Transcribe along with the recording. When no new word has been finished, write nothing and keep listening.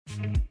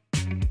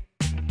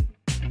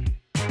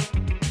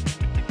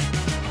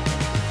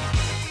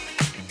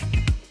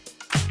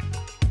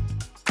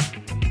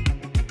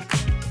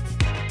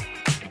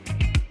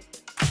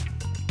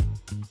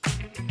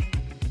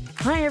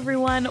Hi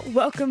everyone,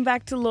 welcome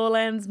back to Law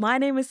Lenz. My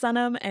name is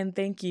Sanam and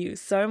thank you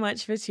so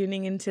much for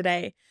tuning in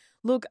today.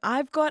 Look,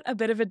 I've got a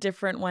bit of a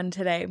different one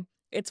today.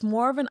 It's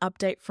more of an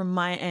update from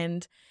my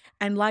end,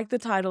 and like the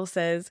title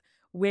says,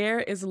 where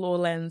is Law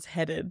Lenz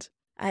headed?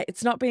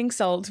 It's not being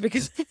sold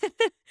because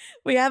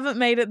we haven't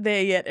made it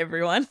there yet,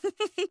 everyone.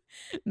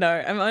 No,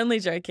 I'm only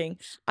joking.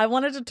 I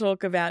wanted to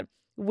talk about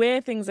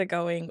where things are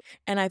going,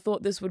 and I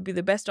thought this would be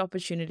the best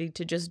opportunity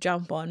to just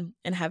jump on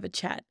and have a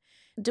chat.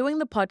 Doing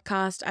the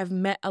podcast, I've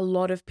met a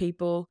lot of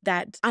people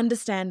that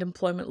understand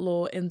employment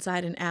law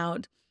inside and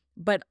out,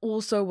 but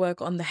also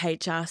work on the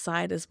HR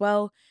side as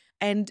well.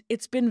 And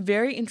it's been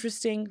very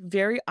interesting,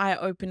 very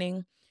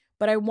eye-opening,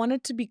 but I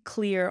wanted to be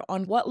clear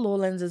on what Law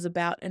Lenz is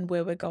about and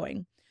where we're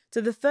going.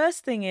 So the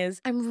first thing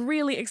is, I'm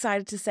really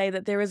excited to say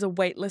that there is a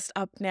waitlist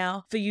up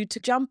now for you to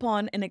jump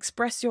on and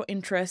express your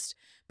interest,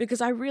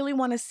 because I really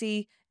want to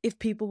see if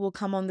people will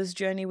come on this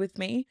journey with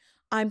me.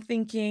 I'm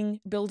thinking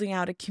building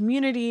out a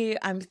community.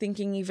 I'm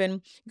thinking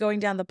even going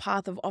down the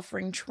path of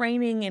offering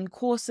training and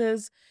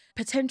courses,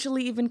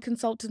 potentially even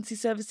consultancy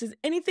services,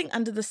 anything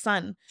under the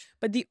sun.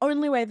 But the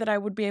only way that I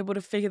would be able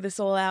to figure this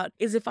all out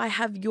is if I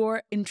have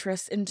your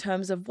interests in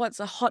terms of what's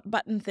a hot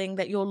button thing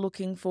that you're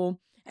looking for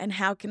and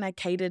how can I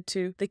cater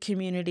to the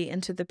community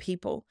and to the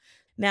people.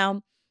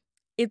 Now,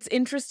 it's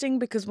interesting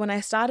because when I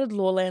started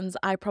Law Lenz,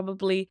 I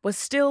probably was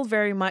still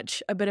very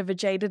much a bit of a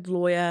jaded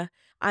lawyer.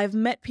 I've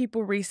met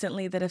people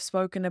recently that have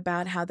spoken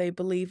about how they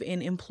believe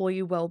in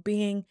employee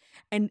well-being,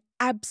 and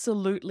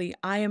absolutely,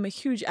 I am a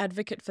huge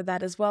advocate for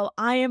that as well.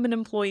 I am an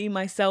employee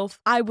myself.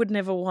 I would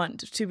never want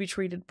to be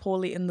treated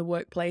poorly in the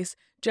workplace,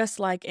 just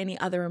like any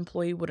other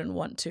employee wouldn't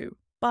want to.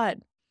 But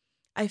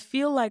I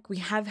feel like we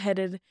have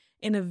headed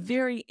in a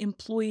very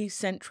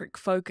employee-centric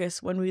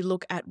focus when we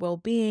look at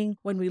well-being,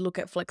 when we look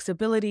at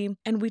flexibility,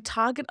 and we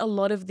target a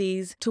lot of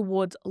these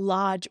towards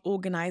large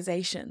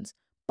organizations.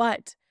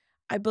 But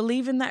I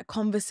believe in that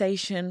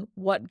conversation,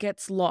 what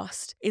gets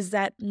lost is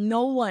that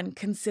no one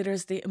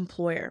considers the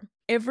employer.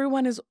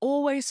 Everyone is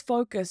always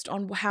focused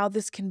on how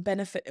this can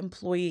benefit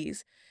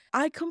employees.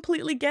 I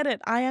completely get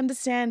it. I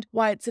understand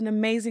why it's an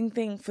amazing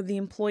thing for the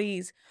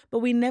employees, but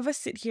we never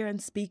sit here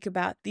and speak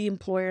about the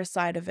employer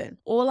side of it.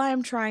 All I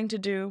am trying to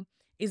do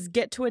is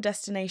get to a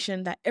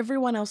destination that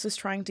everyone else is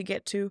trying to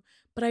get to,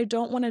 but I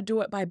don't want to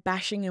do it by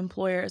bashing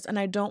employers, and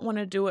I don't want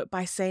to do it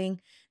by saying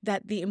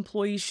that the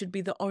employees should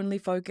be the only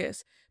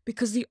focus,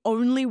 because the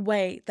only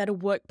way that a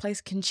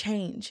workplace can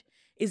change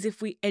is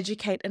if we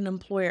educate an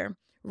employer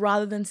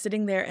rather than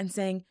sitting there and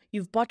saying,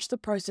 you've botched the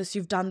process,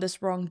 you've done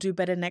this wrong, do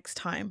better next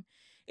time.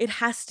 It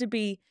has to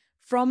be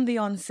from the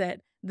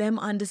onset, them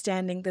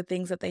understanding the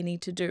things that they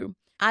need to do.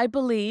 I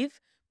believe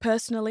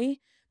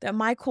personally that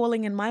my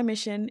calling and my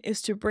mission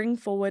is to bring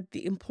forward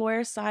the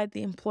employer side,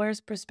 the employer's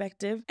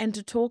perspective, and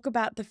to talk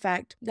about the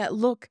fact that,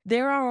 look,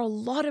 there are a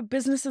lot of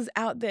businesses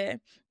out there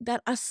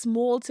that are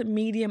small to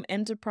medium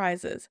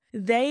enterprises.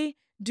 They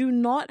do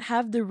not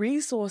have the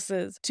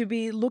resources to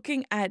be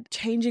looking at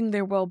changing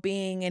their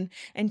well-being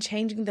and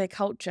changing their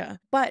culture,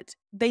 but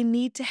they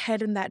need to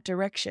head in that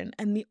direction.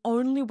 And the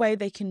only way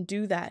they can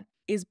do that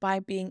is by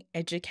being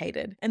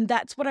educated. And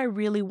that's what I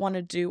really want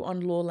to do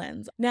on Law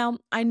Lenz. Now,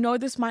 I know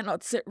this might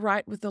not sit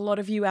right with a lot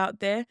of you out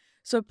there,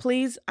 so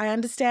please, I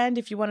understand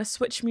if you want to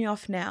switch me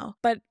off now,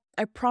 but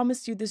I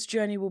promise you this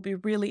journey will be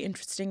really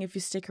interesting if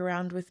you stick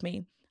around with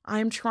me. I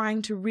am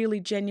trying to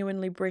really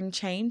genuinely bring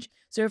change.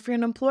 So if you're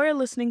an employer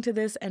listening to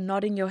this and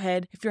nodding your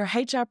head, if you're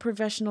a HR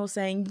professional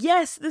saying,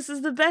 yes, this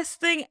is the best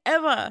thing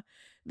ever,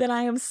 then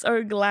I am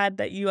so glad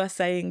that you are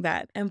saying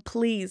that. And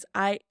please,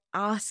 I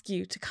ask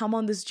you to come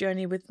on this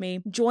journey with me,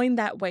 join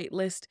that wait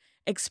list,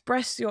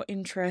 express your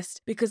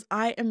interest, because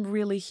I am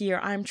really here.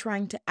 I'm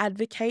trying to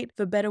advocate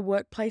for better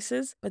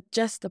workplaces, but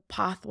just the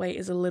pathway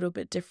is a little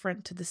bit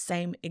different to the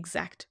same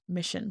exact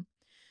mission.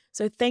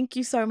 So thank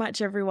you so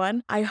much,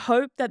 everyone. I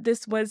hope that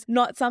this was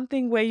not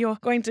something where you're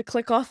going to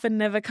click off and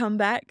never come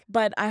back,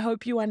 but I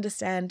hope you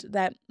understand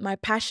that my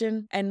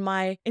passion and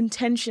my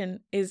intention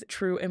is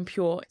true and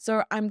pure.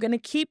 So I'm going to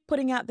keep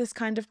putting out this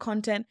kind of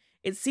content.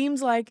 It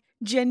seems like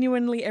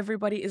genuinely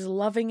everybody is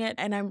loving it,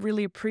 and I'm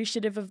really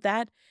appreciative of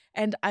that.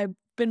 And I've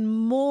been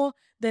more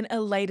than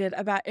elated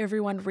about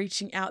everyone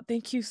reaching out.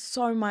 Thank you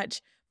so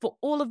much for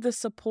all of the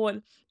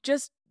support.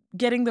 Just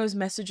getting those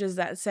messages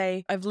that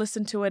say, I've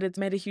listened to it, it's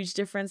made a huge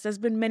difference. There's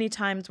been many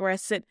times where I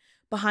sit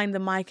behind the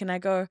mic and I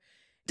go,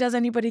 does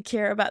anybody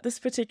care about this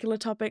particular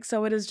topic?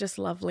 So it is just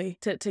lovely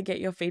to get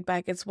your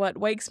feedback. It's what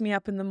wakes me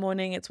up in the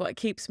morning. It's what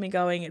keeps me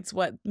going. It's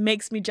what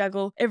makes me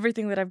juggle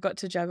everything that I've got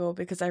to juggle,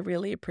 because I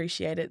really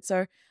appreciate it.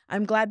 So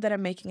I'm glad that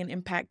I'm making an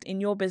impact in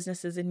your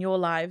businesses, in your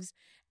lives.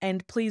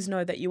 And please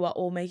know that you are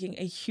all making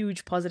a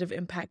huge positive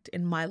impact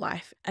in my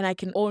life. And I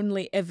can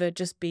only ever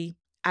just be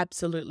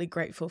absolutely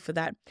grateful for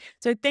that.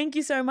 So thank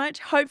you so much.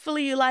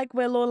 Hopefully you like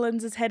where Law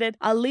Lenz is headed.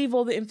 I'll leave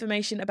all the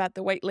information about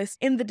the waitlist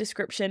in the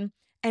description.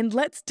 And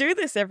let's do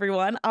this,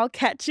 everyone. I'll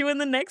catch you in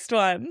the next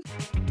one.